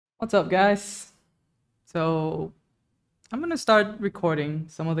What's up, guys? So I'm gonna start recording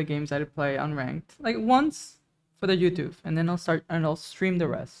some of the games I play unranked, like once for the YouTube, and then I'll stream the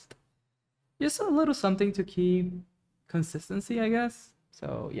rest. Just a little something to keep consistency, I guess.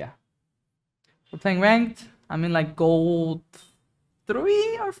 So yeah, we're playing ranked. I'm in like gold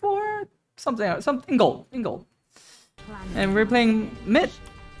 3 or 4, something gold, and we're playing mid.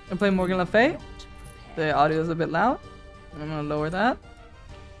 I'm playing Morgan Le Fay. The audio is a bit loud. I'm gonna lower that.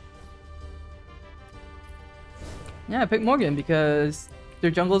 Yeah, I picked Morgan because their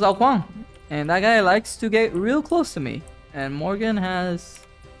jungle is Ao Kuang, and that guy likes to get real close to me. And Morgan has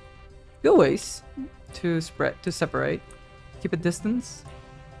good ways to separate, keep a distance.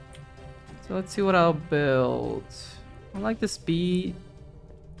 So let's see what I'll build. I like the speed.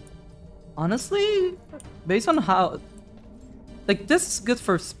 Honestly, based on how, like, this is good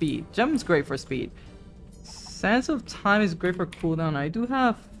for speed. Gem's great for speed. Sands of Time is great for cooldown. I do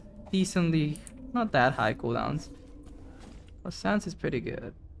have decently, not that high cooldowns. Well, Sans is pretty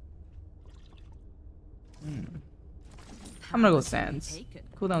good. I'm gonna go Sans.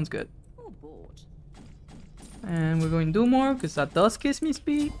 Cooldown's good. And we're going do more because that does kiss me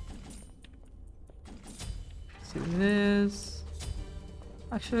speed. Let's see this.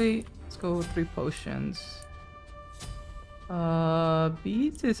 Actually, let's go with 3 potions.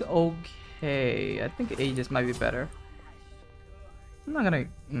 Beads is okay. I think Aegis might be better. I'm not gonna.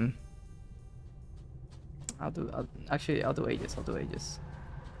 I'll do Aegis. I'll do Aegis.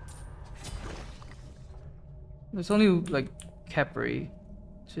 There's only like Khepri,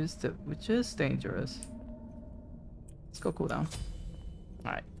 which is dangerous. Let's go cooldown.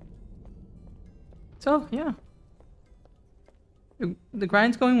 All right. So yeah, the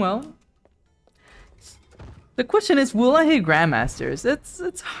grind's going well. The question is, will I hit Grandmasters?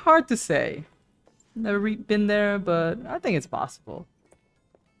 It's hard to say. Never been there, but I think it's possible.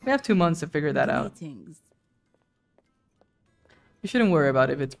 We have 2 months to figure that out. You shouldn't worry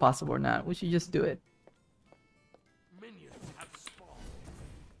about if it's possible or not. We should just do it.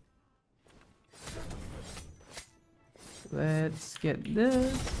 Let's get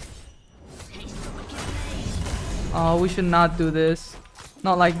this. Oh, we should not do this.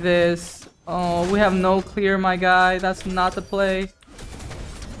 Not like this. Oh, we have no clear, my guy. That's not the play.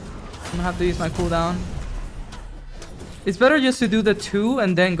 I'm gonna have to use my cooldown. It's better just to do the 2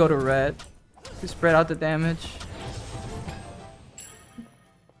 and then go to red to spread out the damage.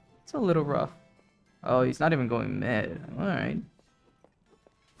 It's a little rough. Oh, he's not even going mid. Alright.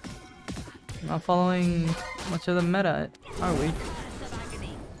 Not following much of the meta, are we?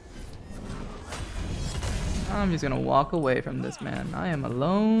 I'm just gonna walk away from this, man. I am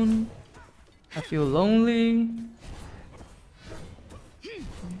alone. I feel lonely. I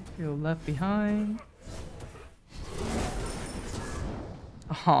feel left behind.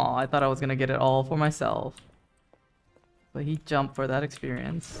 Oh, I thought I was gonna get it all for myself. But he jumped for that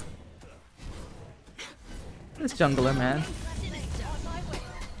experience. This jungler, man.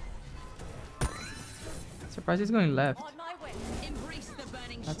 Surprised he's going left.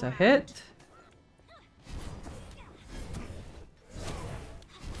 That's a hit.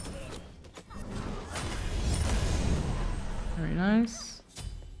 Very nice.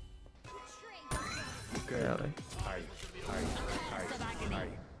 Really.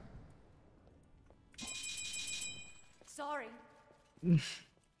 Sorry.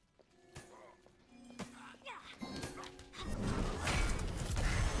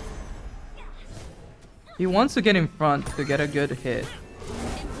 He wants to get in front to get a good hit.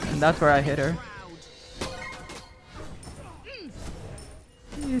 And that's where I hit her.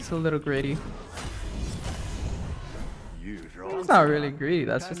 He's a little greedy. It's not really greedy,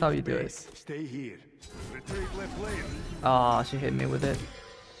 that's just how you do it. Stay here. Retreat left lane. Oh, she hit me with it.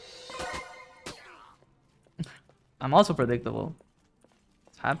 I'm also predictable.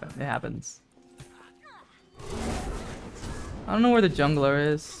 It happens. I don't know where the jungler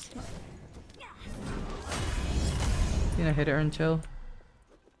is. Gonna hit her and chill.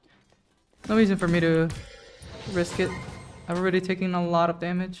 No reason for me to risk it. I've already taken a lot of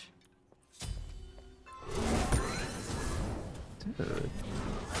damage. Dude.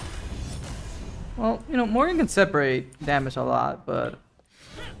 Well, you know, Morgan can separate damage a lot, but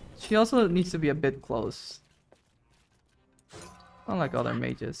she also needs to be a bit close. Unlike other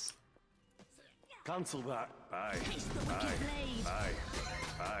mages. Cancel that. Aye.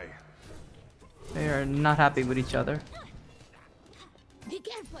 They are not happy with each other. Be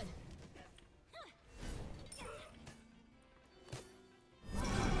careful.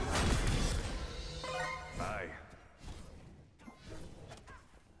 Aye.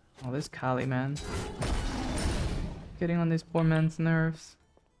 Oh, this Kali, man. Getting on this poor man's nerves.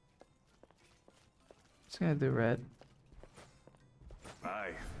 Just gonna do red.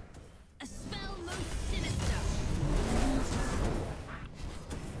 Aye. A spell most sinister.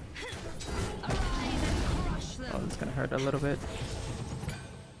 Arise and crush Oh, them. it's gonna hurt a little bit.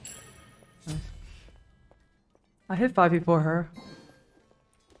 Nice. I hit 5 before her.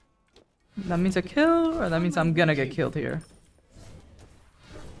 That means a kill, or that means I'm gonna get killed here.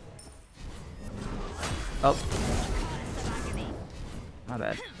 Oh. My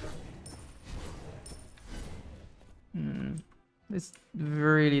bad. It's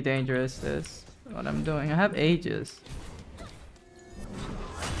really dangerous, this. What I'm doing. I have ages.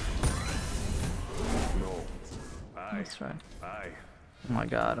 No. Aye. Let's try. Aye. Oh my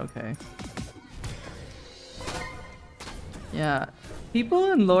god, okay. Yeah,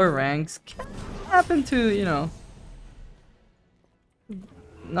 people in lower ranks can happen to, you know,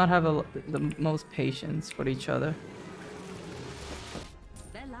 not have the most patience for each other.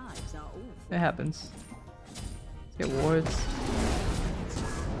 Their lives are awful. It happens. Let's get wards.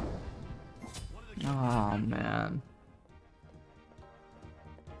 Oh man.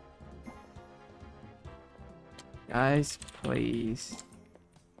 Guys, please.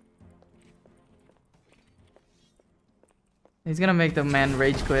 He's gonna make the man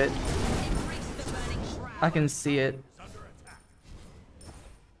rage quit. Embrace the burning shroud. I can see it.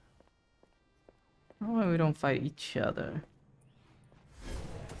 Why we don't fight each other?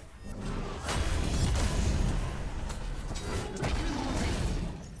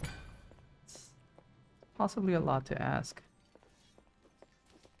 It's possibly a lot to ask.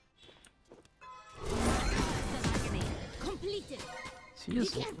 Completed. She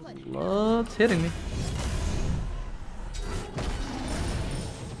just loves hitting me.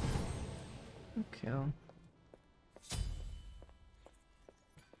 Kill.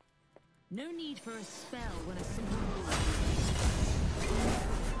 No need for a spell when a simple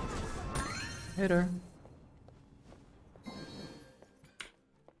Hit her.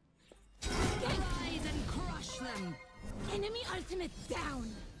 rise and crush them. Enemy ultimate down.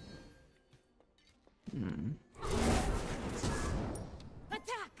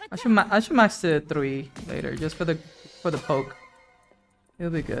 Attack! I should max to 3 later just for the poke.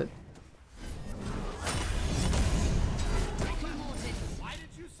 It'll be good. Why did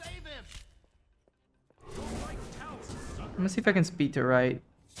you save him? I'm gonna see if I can speed to right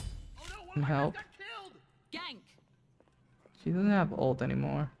and help. Gank. She doesn't have ult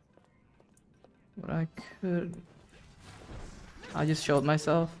anymore. But I could. I just showed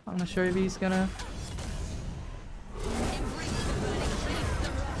myself. I'm not sure if he's gonna.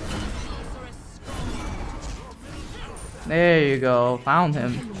 There you go. Found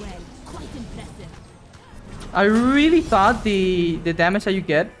him. Quite impressive. I really thought the damage that you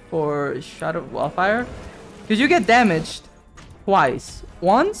get for Shot of Wildfire, because you get damaged twice.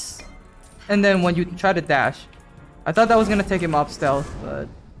 Once, and then when you try to dash. I thought that was gonna take him off stealth, but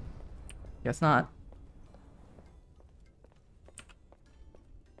guess not.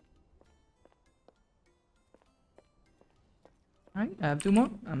 Alright, I have 2 more.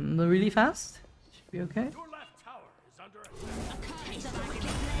 I'm really fast. Should be okay. Your left tower is under attack. A curse of agony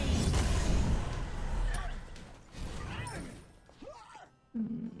blade.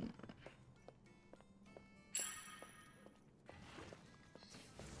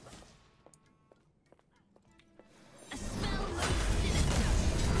 A spell most sinister.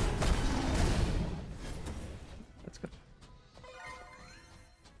 Let's go.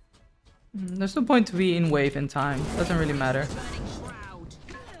 There's no point to be in wave in time. Doesn't really matter. Burning shroud.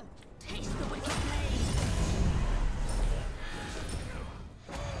 Taste the wicked blade.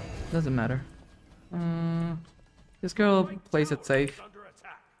 Doesn't matter. This girl plays it safe. Under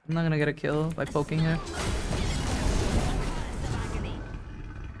attack. I'm not gonna get a kill by poking her. Curse of agony.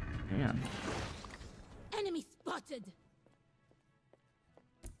 Yeah. Enemy spotted.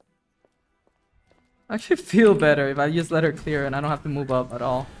 I actually feel better if I just let her clear and I don't have to move up at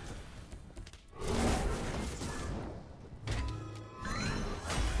all.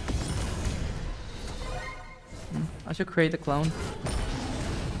 I should create a clone.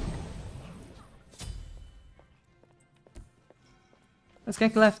 Let's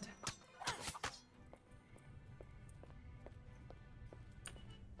gank left.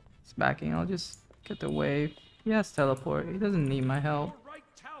 He's backing. I'll just get the wave. He has teleport. He doesn't need my help. Your right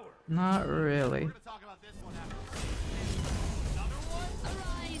tower. Not really. Arise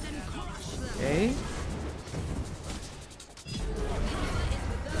and crush them. Okay.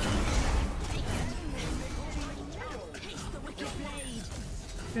 Taste the wicked blade.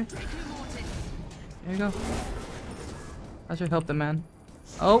 Okay. Immortal. There you go. I should help the man.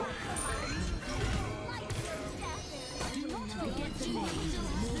 Oh! Do not forget the name.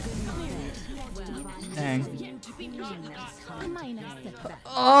 Dang. A minor setback.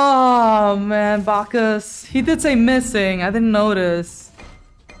 Oh man, Bacchus. He did say missing. I didn't notice.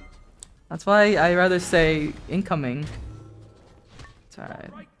 That's why I rather say incoming. It's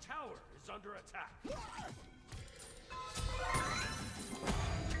alright. Right tower is under attack.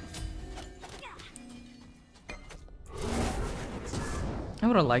 I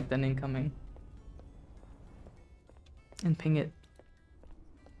would have liked an incoming. And ping it.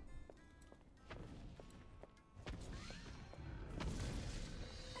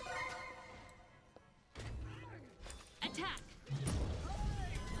 Attack.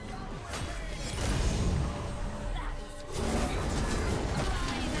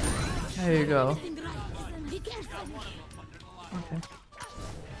 There you go. Be careful. Okay.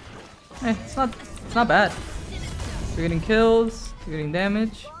 Hey, it's not bad. You're getting kills, you're getting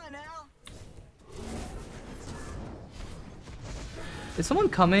damage. Is someone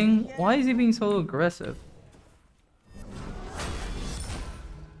coming? Why is he being so aggressive?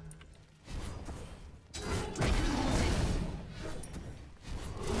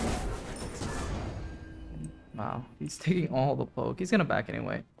 Wow, he's taking all the poke. He's gonna back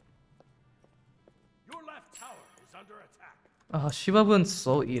anyway. Your left tower is under attack. Oh, Shibabun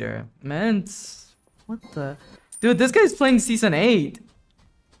Soul Eater. Man, what the... Dude, this guy's playing Season 8.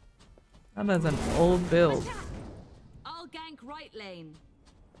 That is an old build. I'll gank right lane.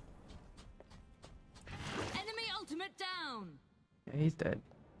 Enemy ultimate down. Yeah, he's dead.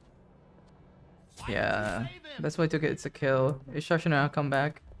 Yeah, that's why I took it. It's a kill. Is Shashina come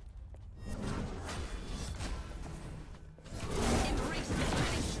back? Embrace the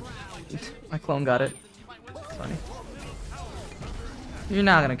burning shroud. My clone got it. Funny. You're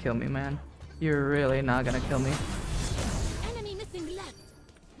not gonna kill me, man. You're really not gonna kill me. Enemy missing left.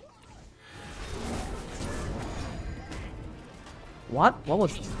 What? What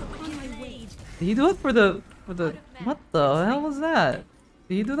was... On my way. Did he do it for the... What the hell was that?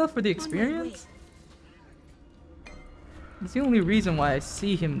 Did he do that for the On my way. experience? It's the only reason why I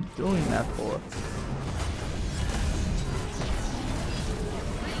see him doing that for.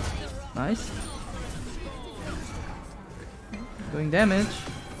 Nice. Doing damage.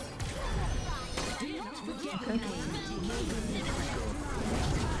 Okay.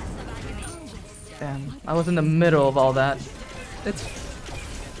 Damn, I was in the middle of all that. It's...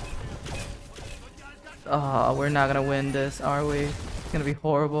 Oh, we're not gonna win this, are we? It's gonna be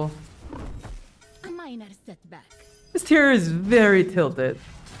horrible. A minor setback. This tier is very tilted.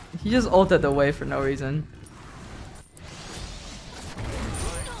 He just ulted away for no reason.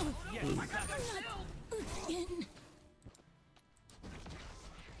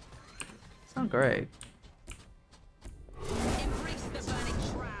 It's not great. Embrace the burning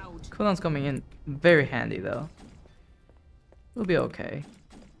shroud. Cooldown's coming in very handy though. We'll be okay.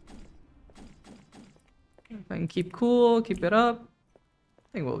 If I can keep cool, keep it up, I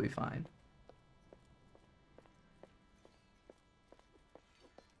think we'll be fine.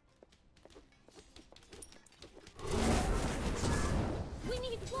 We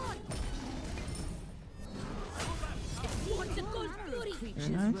need one. What the gold glory creatures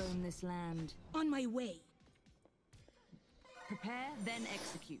nice. roam this land. On my way. Prepare, then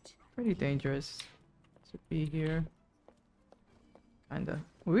execute. Pretty dangerous to be here. Kinda.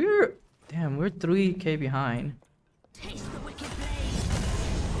 Damn, we're 3k behind. Taste the wicked blade.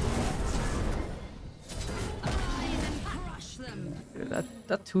 Arise and crush them. Dude,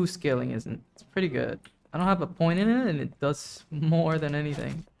 that 2 scaling isn't... It's pretty good. I don't have a point in it and it does more than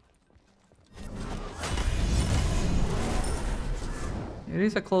anything. It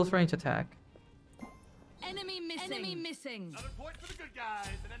is a close range attack. Enemy missing. Enemy missing. Another point for the good guys.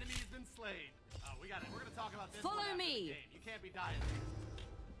 An enemy has been slain. We got it. We're gonna talk about this. Follow one after me. the game. You can't be dying.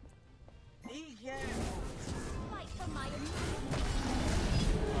 Fight for my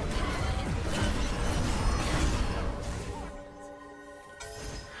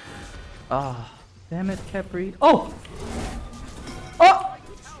Ah, damn it, Capri. Oh! Oh!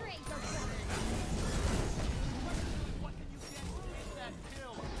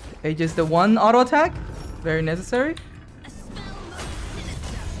 Okay, just the one auto attack. Very necessary. a spell most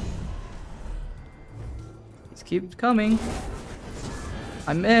sinister. Just keep coming.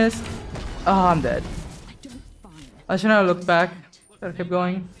 I missed. Oh, I'm dead. I don't find I should not have looked back. Should have kept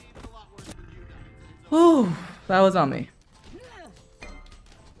going. Whew, that was on me.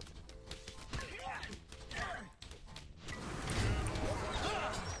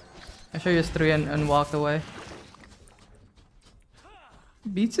 I should have just 3 and walked away.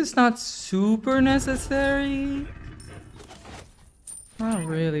 Beats is not super necessary. Not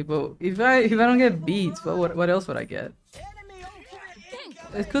really, but if I don't get beats, what else would I get?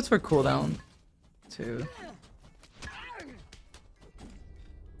 It's good for cooldown. too.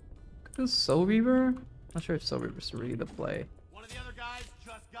 Soul Reaver? Not sure if Soul Reaver's really the play. One of the other guys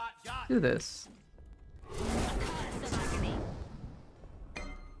just got. Do this.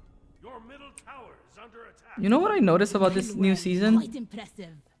 Your middle tower is under attack. You know what I noticed about this new season? Quite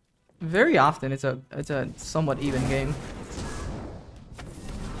impressive. Very often it's a somewhat even game.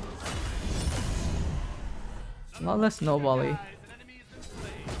 A lot less no volley. Guys, an enemy has been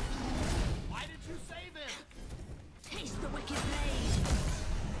slain. Why did you save him? Taste the wicked blade.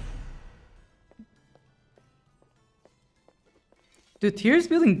 Dude, Tears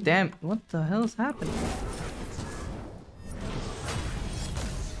building damn. What the hell is happening?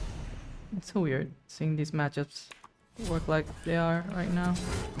 It's so weird seeing these matchups work like they are right now.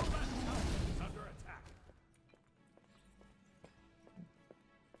 Under attack.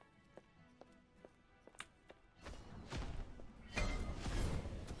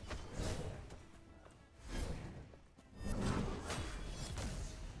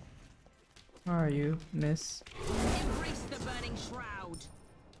 Where are you, miss? Embrace the burning shroud.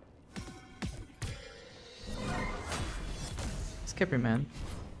 Skipper man.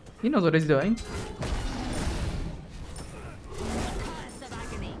 He knows what he's doing. Curse of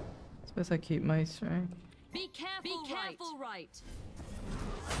agony. Suppose I keep my strength. Be careful, right.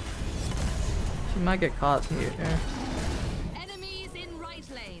 She might get caught here. Enemies in right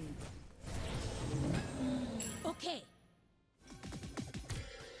lane. Okay.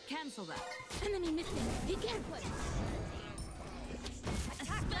 Cancel that. Enemy missing. Be careful. A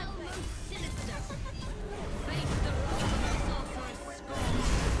spell most sinister. Face the role of a sorcerer's scorn.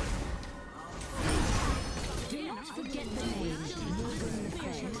 Do not forget the name.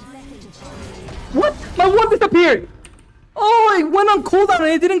 What? My one disappeared! Oh, it went on cooldown and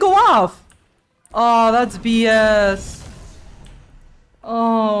it didn't go off! Oh, that's BS.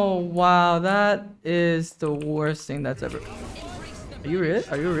 Oh, wow. That is the worst thing that's ever... Are you real?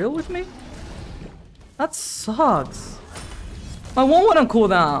 Are you real with me? That sucks. My one went on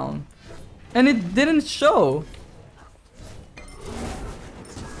cooldown. And it didn't show.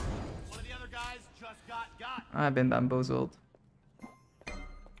 One of the other guys just got. I've been bamboozled.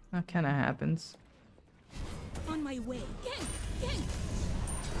 That kinda happens. On my way. Gang.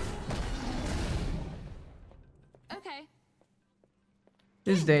 Okay.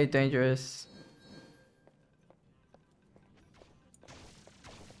 This day dangerous.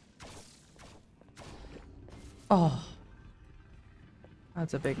 Oh.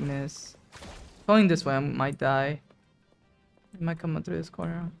 That's a big miss. Going this way I might die. It might come up through this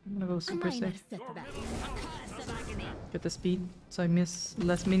corner. I'm gonna go super safe. Setback. A curse of agony. Get the speed so I miss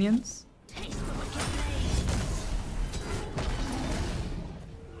less minions. Taste the wicked blade.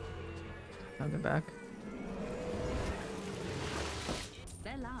 I'll get back.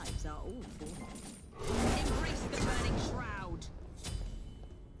 Their lives are all for. Embrace the burning shroud.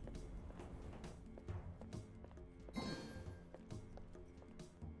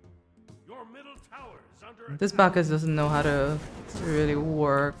 Your middle tower is under This attack. Bacchus doesn't know how to really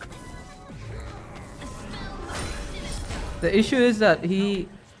work. The issue is that he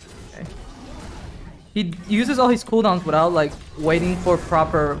uses all his cooldowns without like waiting for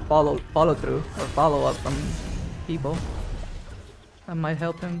proper follow through or follow up from people. That might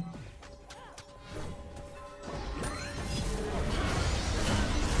help him.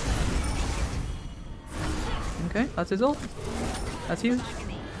 Okay, that's his ult. That's huge.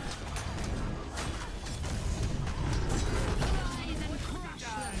 Agony. Rise and crush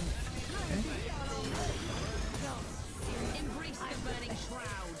them. Embrace the burning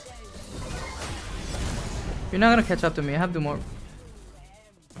shroud. You're not gonna catch up to me. I have to do more.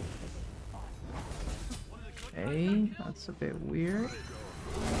 Okay, that's a bit weird.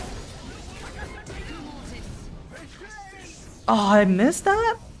 Oh, I missed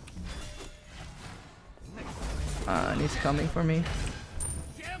that? And he's coming for me.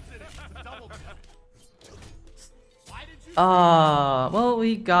 Ah, well,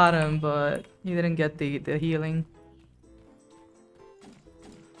 we got him, but he didn't get the healing.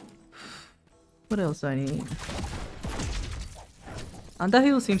 What else do I need? And that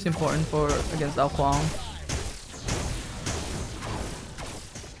heal seems important for against Ao Huang.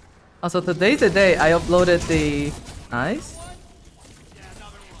 Also, today's the day I uploaded the... Nice.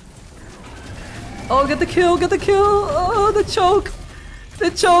 Oh, get the kill, get the kill! Oh, the choke! The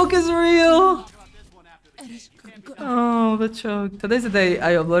choke is real! Oh, the choke. Today's the day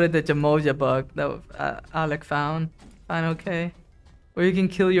I uploaded the Jamoja bug that Alec found. Fine, okay. Where you can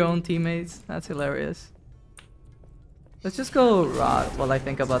kill your own teammates. That's hilarious. Let's just go rot while I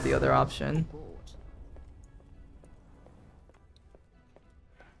think about the other option.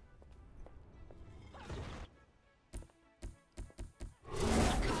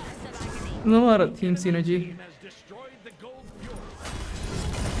 A lot of team synergy. Team has destroyed the gold fuel.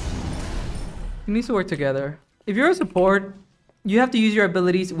 You need to work together. If you're a support, you have to use your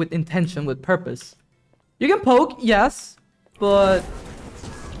abilities with intention, with purpose. You can poke, yes, but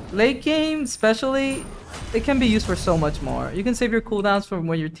late game, especially, it can be used for so much more. You can save your cooldowns for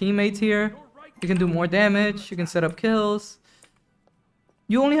when your teammates here. You can do more damage. You can set up kills.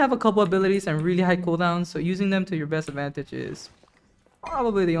 You only have a couple abilities and really high cooldowns, so using them to your best advantage is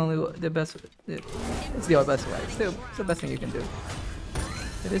probably the best. It's the best way. It's the best thing you can do.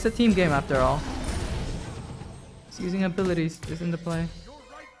 It is a team game after all. So using abilities is in the play. Your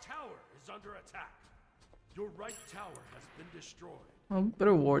right tower is under attack. Your right tower has been destroyed. Well,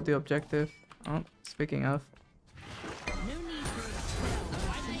 better ward the objective. Oh, speaking of. No need for a spell.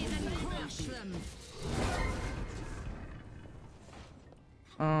 Rise and crush them.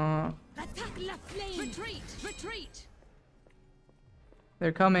 Attack la flame. Retreat. Retreat.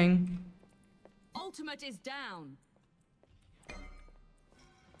 They're coming. Ultimate is down.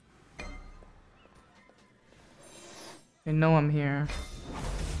 They know I'm here.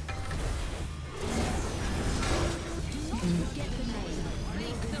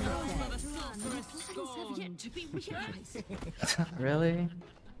 Really?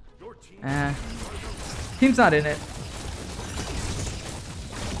 Team's not in it.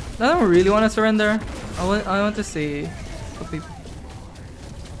 I don't really want to surrender. I want to see what people.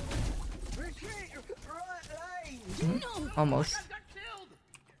 Almost.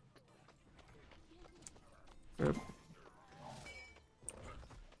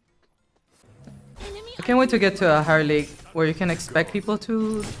 I can't wait to get to a higher league where you can expect people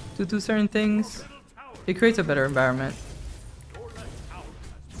to do certain things. It creates a better environment.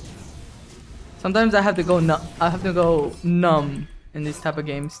 Sometimes I have to go numb in these type of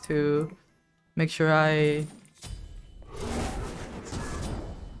games to make sure I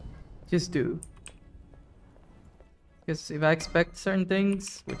just do. Because if I expect certain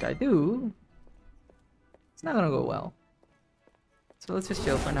things, which I do, it's not gonna go well. So let's just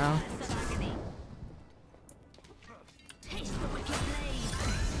chill for now.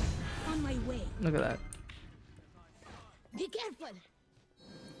 Look at that. Be careful.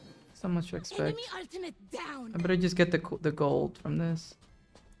 So much to expect. Enemy ultimate down. I better just get the gold from this.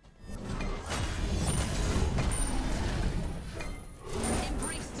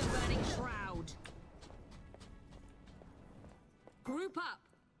 Embrace the burning shroud. Group up.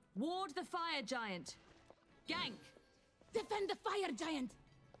 Ward the fire giant. Gank. Defend the fire giant.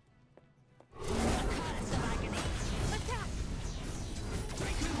 A curse of agony. Attack.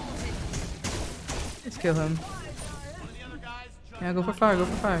 Let's kill him. Yeah, go for fire, go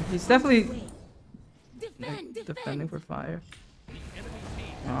for fire. He's definitely defending for fire.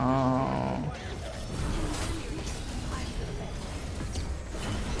 Oh.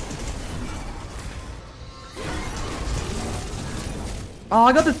 Oh,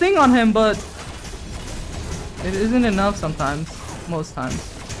 I got the thing on him, but it isn't enough sometimes. Most times.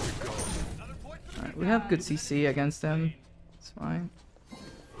 Alright, we have good CC against him. It's fine.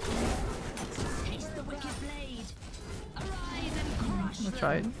 I'll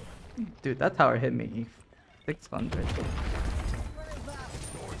try it. Dude, that tower hit me 600.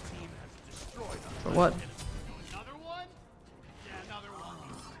 For what? Another one? Yeah, another one.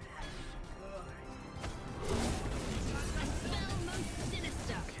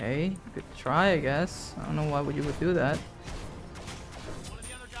 Okay, good try, I guess. I don't know why you would do that. One of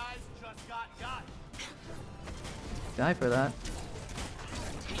the other guys just got. Die for that.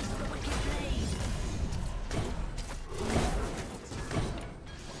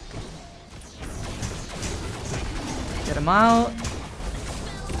 Get him out.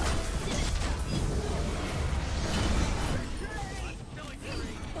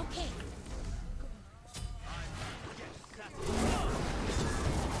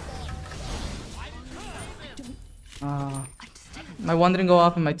 My 1 didn't go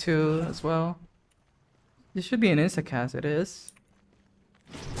off and my 2 as well. This should be an instacast, it is.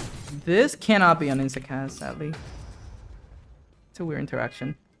 This cannot be an instacast, sadly. It's a weird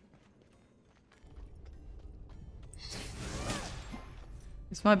interaction.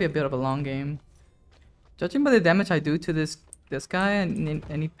 This might be a bit of a long game. Judging by the damage I do to this guy, I need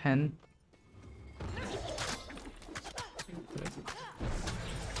any pen.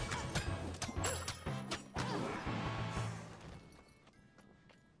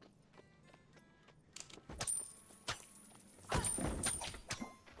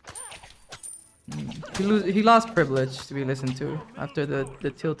 He lost privilege to be listened to after the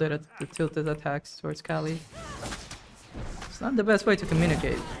tilted attacks towards Kali. It's not the best way to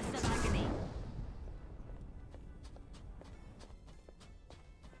communicate.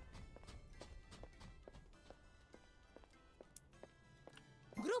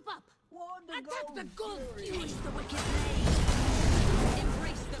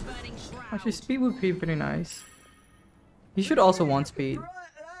 Actually, speed would be pretty nice. He should also want speed.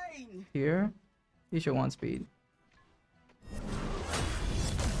 Here, he should want speed.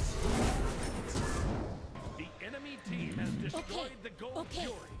 The enemy team has destroyed the gold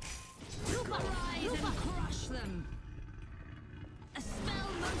fury. Rise and crush them. A spell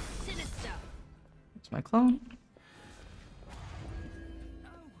most sinister. It's my clone.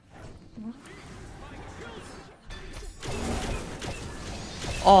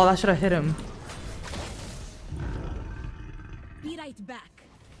 Oh, that should have hit him. Be right back.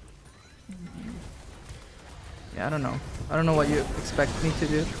 Yeah, I don't know. I don't know what you expect me to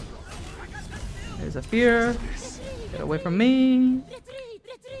do. There's a fear. Get away from me. Retreat,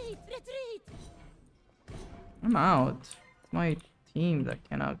 retreat, retreat. I'm out. It's my team that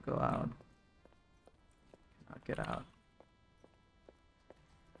cannot go out. Cannot get out.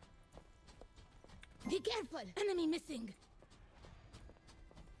 Be careful. Enemy missing.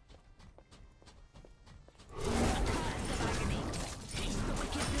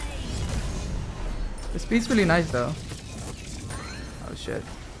 The speed's really nice though. Oh shit.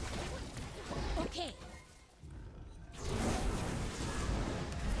 Okay.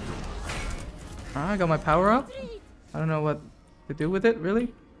 I got my power up. I don't know what to do with it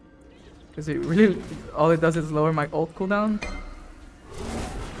really. Because it really, all it does is lower my ult cooldown.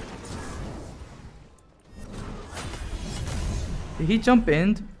 Did he jump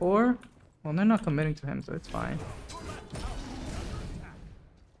in before? Well, they're not committing to him, so it's fine.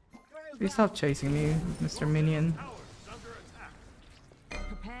 Please stop chasing me, Mr. Minion.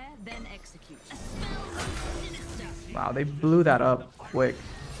 Prepare, then execute. A spell most sinister. Wow, they blew that up quick.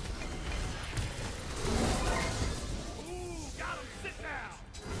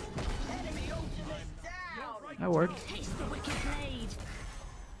 That worked. Taste the wicked blade.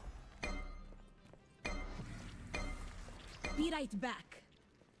 Be right back.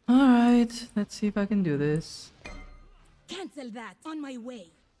 Alright, let's see if I can do this. Cancel that. On my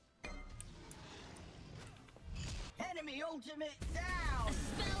way. Enemy ultimate down! A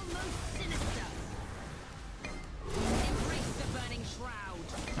spell most sinister. Embrace the burning shroud.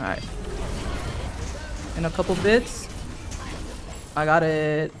 Alright. In a couple bits. I got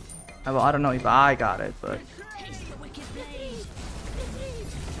it. Well, I don't know if I got it, but... Taste the wicked blade.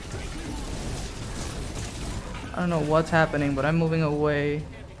 I don't know what's happening, but I'm moving away.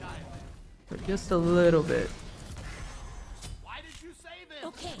 For just a little bit. Why did you say this?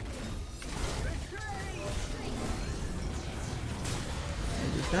 Okay.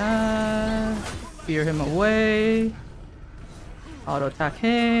 Do that. Fear him away. Auto attack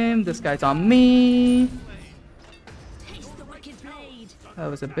him. This guy's on me. Taste the wicked blade. I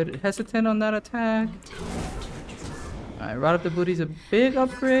was a bit hesitant on that attack. Alright, Rod of the Booty's a big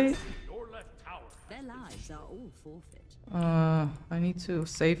upgrade. Your left tower. Their lives are all forfeit. I need to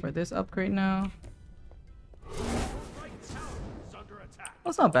save for this upgrade now. Your right tower is under attack.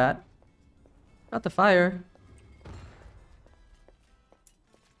 That's not bad. Got the fire.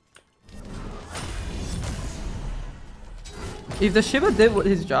 If the Shiva did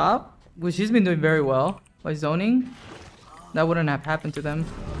his job, which he's been doing very well by zoning, that wouldn't have happened to them.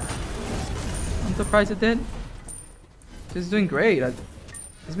 I'm surprised it did. He's doing great.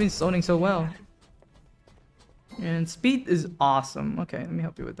 He's been zoning so well. And speed is awesome. Okay, let me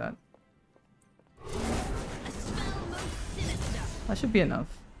help you with that. A spell most sinister. That should be enough.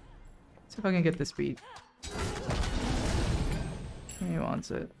 Let's see if I can get the speed. He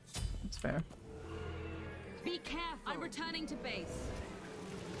wants it. That's fair. Be careful. I'm returning to base.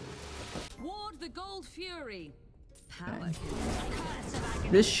 Ward the gold fury. Power. Okay. Curse of agony.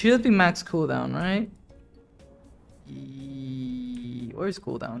 This should be max cooldown, right? Where's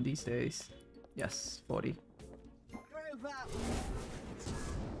cooldown these days? Yes, 40. Group up!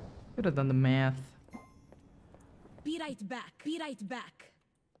 Could have done the math. Be right back. Be right back.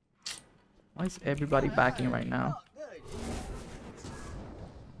 Why is everybody backing right now? Good.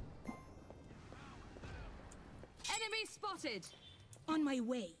 Enemy spotted. On my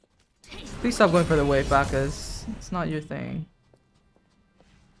way. Please stop going for the wave back, cause it's not your thing.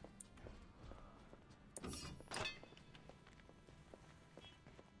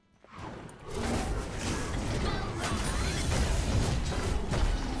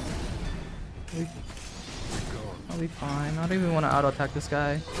 I'll be fine. I don't even want to auto attack this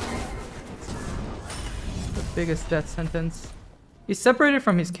guy. The biggest death sentence. He's separated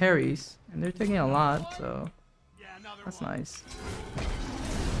from his carries, and they're taking a lot, so Yeah, another that's one. nice.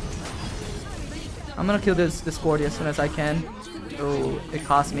 I'm gonna kill this Discordia as soon as I can. Oh, it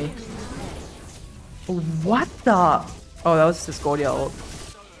cost me. Oh, what the? Oh, that was Discordia ult.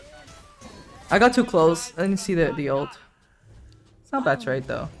 I got too close. I didn't see the ult. It's not bad trade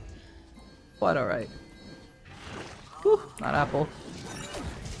though. quite alright. Whew, not apple.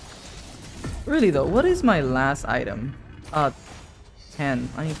 Really though, what is my last item? 10.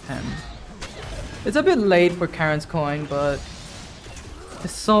 I need 10. It's a bit late for Karen's coin, but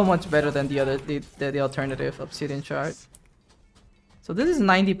it's so much better than the alternative Obsidian shard. So this is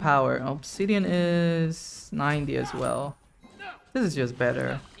 90 power. Obsidian is 90 as well. This is just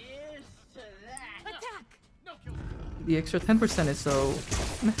better. Here's to that. Attack! The extra 10% is so...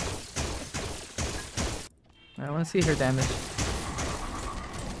 I want to see her damage.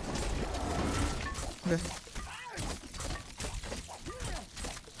 Okay.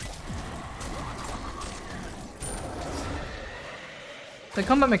 The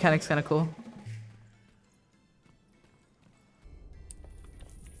combat mechanic's kind of cool.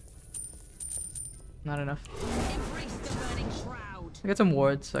 Not enough. Embrace the burning shroud. I got some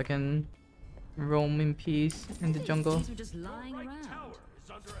wards so I can roam in peace in the jungle. These were just lying around. Tower is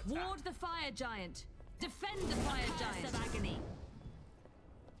under attack. Ward the fire giant. Defend the fire giant. Of agony.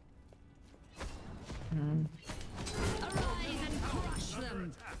 Arise and crush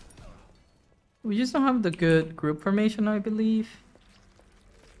them. We just don't have the good group formation, I believe.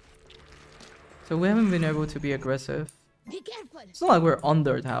 So we haven't been able to be aggressive. Be careful. It's not like we're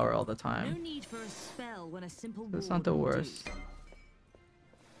under tower all the No time. need for a spell when a simple That's ward not the will do. worst.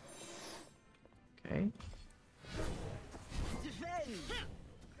 Okay. Defend.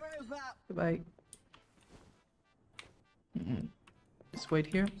 Group up. Goodbye. Just wait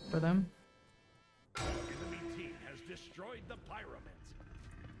here for them. Enemy team has destroyed the pyramid.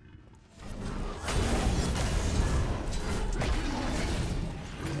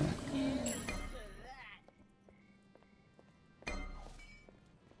 Here's to that.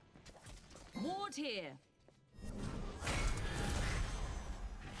 Ward here.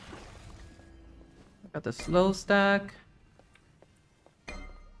 Got the slow stack.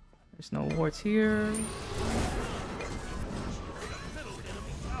 There's no wards here.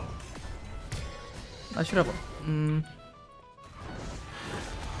 I should have. I'm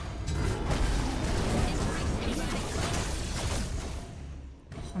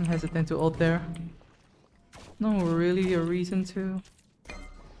hesitant to ult there. No really a reason to. I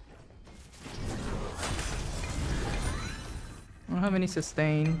don't have any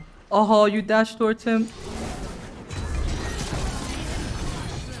sustain. Oh, you dashed towards him.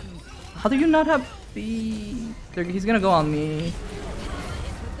 How do you not have the... He's gonna go on me.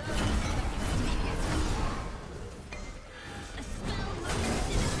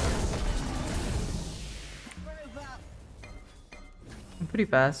 Group up. I'm pretty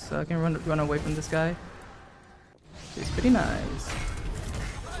fast, so I can run away from this guy. It's pretty nice.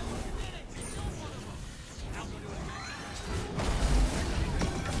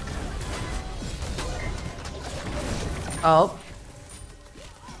 Oh.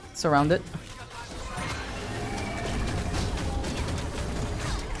 Surround it.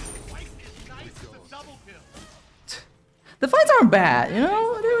 The fights aren't bad, you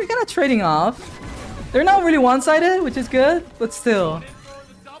know? We're kind of trading off. They're not really one-sided, which is good, but still. In for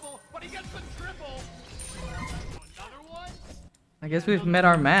the double, but he gets the triple. Another one? I guess we've met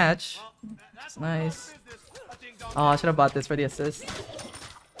our match. That's Nice. business. A ding-dong. Oh, I should have bought this for the assist.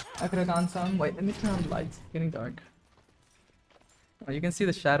 I could have gone some. Wait, let me turn on the lights. It's getting dark. Oh, you can see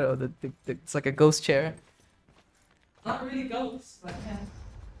the shadow. It's like a ghost chair. Not really ghosts, but yeah.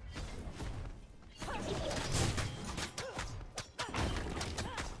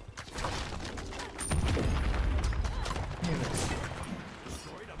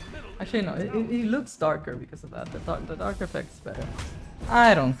 Actually, no. It looks darker because of that. The dark effect's better.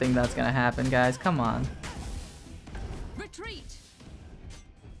 I don't think that's gonna happen, guys. Come on. Retreat.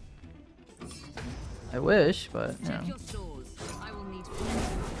 I wish, but you Check know. your stores. I will need.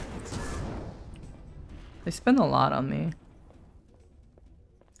 They spend a lot on me.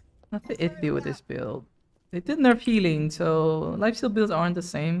 Nothing iffy with this build. They did nerf healing, so lifesteal builds aren't the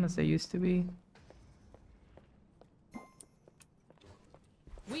same as they used to be.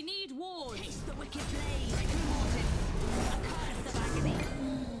 We need ward. Taste the wicked blade. Mortis. A curse of agony.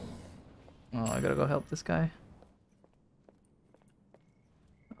 Oh, I gotta go help this guy.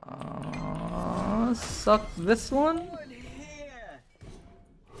 Suck this one. Wood here.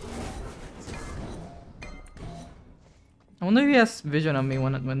 I wonder if he has vision on me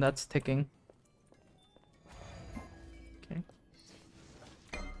when that's ticking. Okay.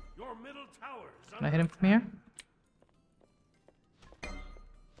 Your middle tower is Can I hit him from here?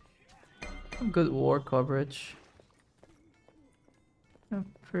 Good ward coverage.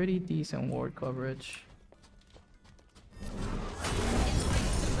 Pretty decent ward coverage.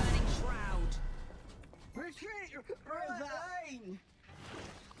 Embrace the burning shroud. Retreat. Right lane.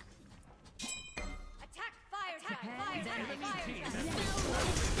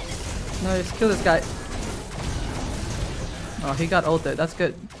 No, just kill this guy. Oh, he got ulted. That's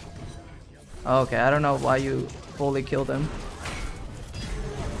good. Okay, I don't know why you fully killed him.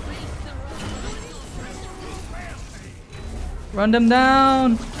 Run them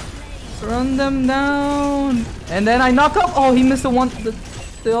down! Run them down! And then I knock up! Oh, he missed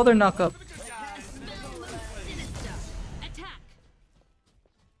the other knock up.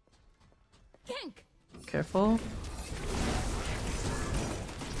 Careful.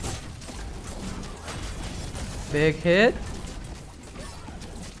 Big hit.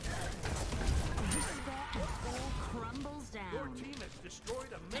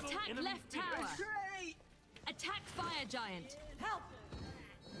 Attack left tower. Attack fire giant. Help!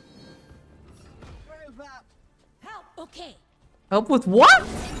 Move up. Help! Okay. Help with what?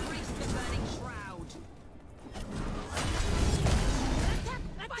 Embrace the burning shroud.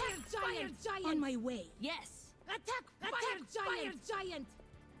 Attack fire giant. On my way. Yes. Attack fire giant.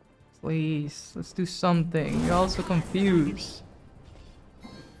 Please, let's do something. You're also confused.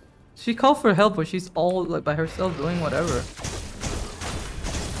 She called for help, but she's all like by herself doing whatever.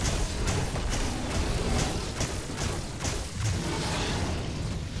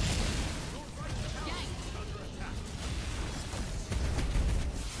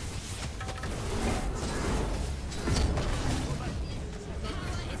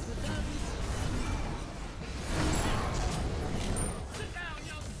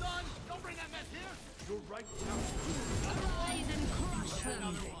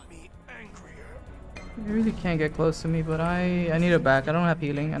 You really can't get close to me, but I need a back. I don't have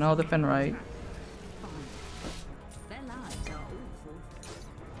healing, and I'll defend right. Their lives are awful.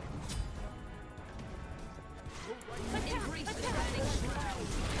 Embrace the burning shroud.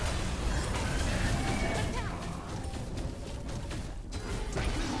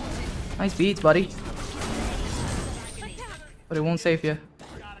 Nice beats, buddy. But it won't save you.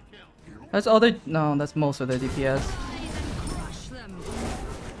 That's all they. No, that's most of their DPS. Crush them.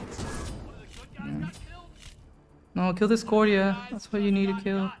 No, kill this Cordia. That's what you need to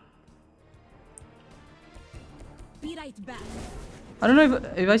kill. Be right back. I don't know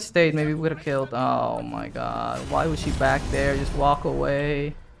if I stayed, maybe we would have killed. Oh my god. Why was she back there? Just walk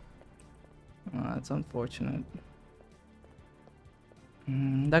away. Oh, that's unfortunate.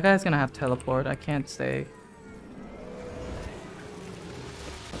 That guy's gonna have teleport. I can't stay.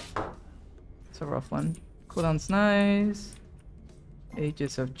 It's a rough one. Cooldown's nice.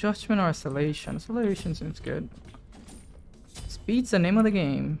 Ages of Judgment or Isolation. Isolation seems good. Speed's the name of the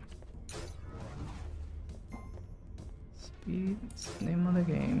game. Speed's the name of the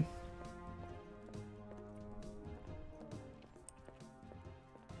game.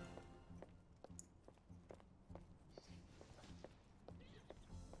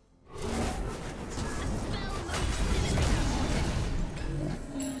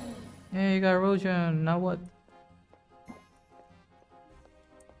 Hey, you got erosion. Now what?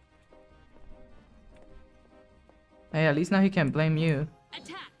 Hey, at least now he can't blame you.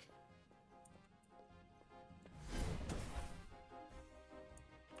 Attack.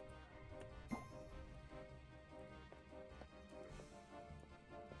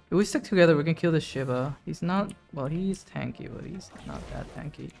 If we stick together, we can kill the Shiva. He's not... Well, he's tanky, but he's not that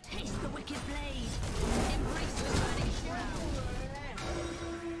tanky. Taste the wicked blade. Embrace the burning shroud.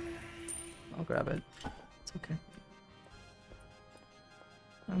 I'll grab it. It's okay.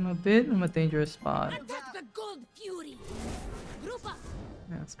 I'm a dangerous spot. Attack the gold fury. Group up.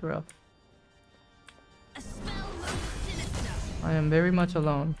 Yeah, it's rough. A spell most sinister. I am very much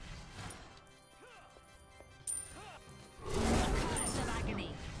alone. A curse of agony.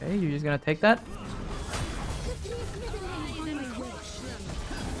 Okay, you're just gonna take that? Rise and crush them.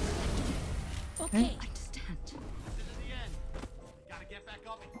 Okay. Okay. Understand. This is the end. Gotta get back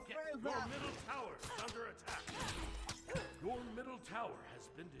up and get Move your up. middle tower is under attack. Your middle tower has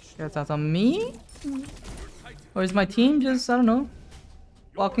been destroyed. Guess that's on me? Or is my team just, I don't know,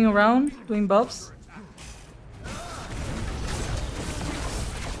 walking around doing buffs?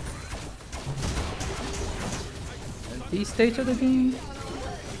 These stage of the game?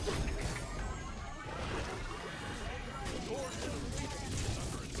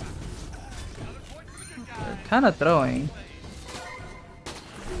 They're kind of throwing.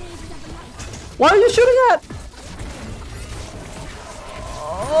 What are you shooting at?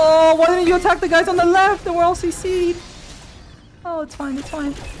 Oh, why didn't you attack the guys on the left? They were all CC'd. Oh, it's fine, it's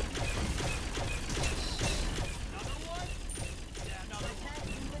fine.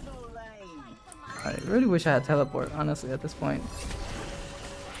 I really wish I had teleport, honestly, at this point.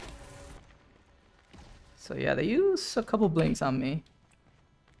 So yeah, they use a couple blinks on me.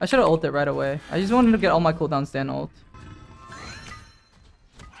 I should have ulted right away. I just wanted to get all my cooldowns then ult.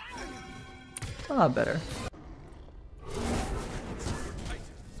 a lot better.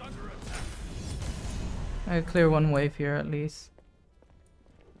 I clear one wave here at least.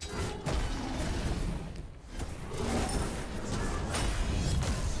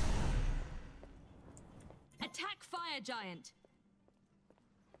 Attack fire giant.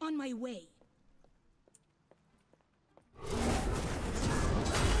 On my way.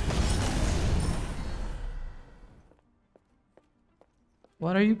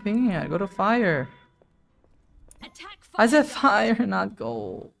 What are you pinging at? Go to fire. Attack fire. I said fire, not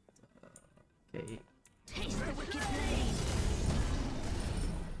gold. Okay. Taste the wicked blade.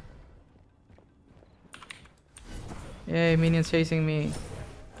 Yay, minions chasing me.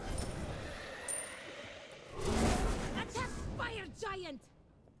 Attack fire giant.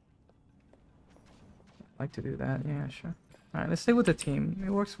 I like to do that, yeah, sure. Alright, let's stay with the team.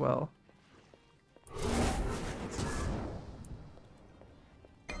 It works well.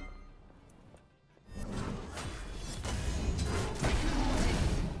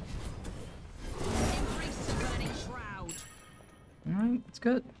 Alright, it's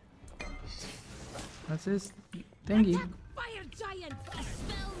good. That's his thingy. Attack fire giant. A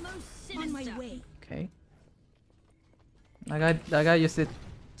spell most sinister. On my way. Okay. That guy just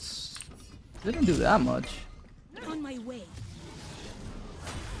didn't do that much. On my way.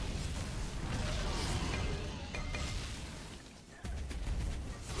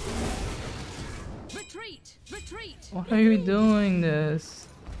 Retreat! Retreat! Why are we doing this?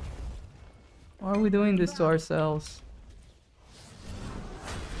 Why are we doing this to ourselves?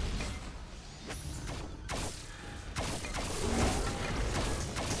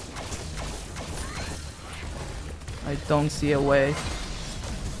 I don't see a way.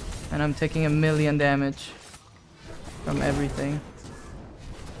 And I'm taking 1,000,000 damage from everything.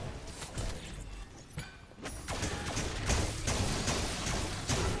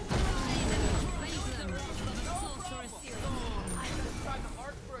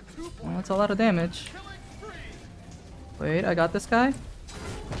 Well, that's a lot of damage. Wait, I got this guy.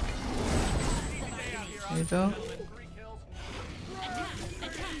 There you go.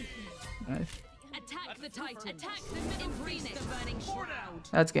 Nice. Attack the Titan. Attack the Imprint the burning shroud.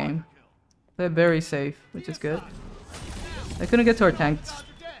 That's game. They're very safe, which is good. They couldn't get to our tanks.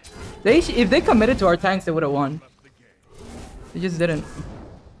 If they committed to our tanks, they would have won. They just didn't.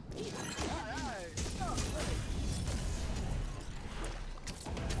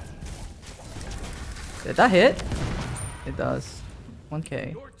 Did that hit? It does.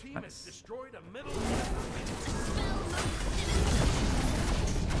 1k. Nice.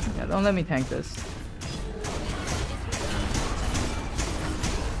 Yeah, don't let me tank this.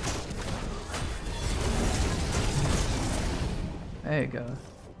 There you go.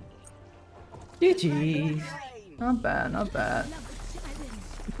 GG. Not bad, not bad.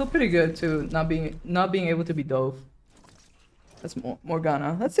 I feel pretty good too, not being able to be Dove. That's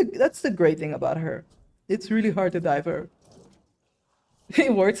Morgana. That's the great thing about her. It's really hard to dive her.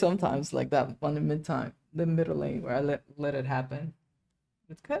 It works sometimes like that on the middle lane where I let it happen.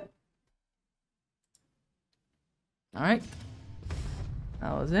 It's good. All right,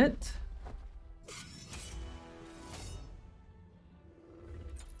 that was it.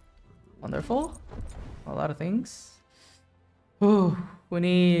 Wonderful. A lot of things. Ooh, we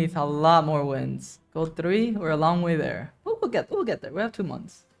need a lot more wins. Gold 3, we're a long way there. We'll get there. We have 2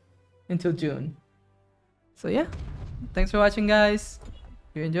 months until June. So yeah, thanks for watching, guys.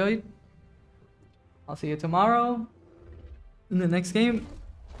 If you enjoyed, I'll see you tomorrow in the next game.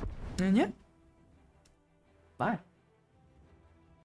 And yeah, bye.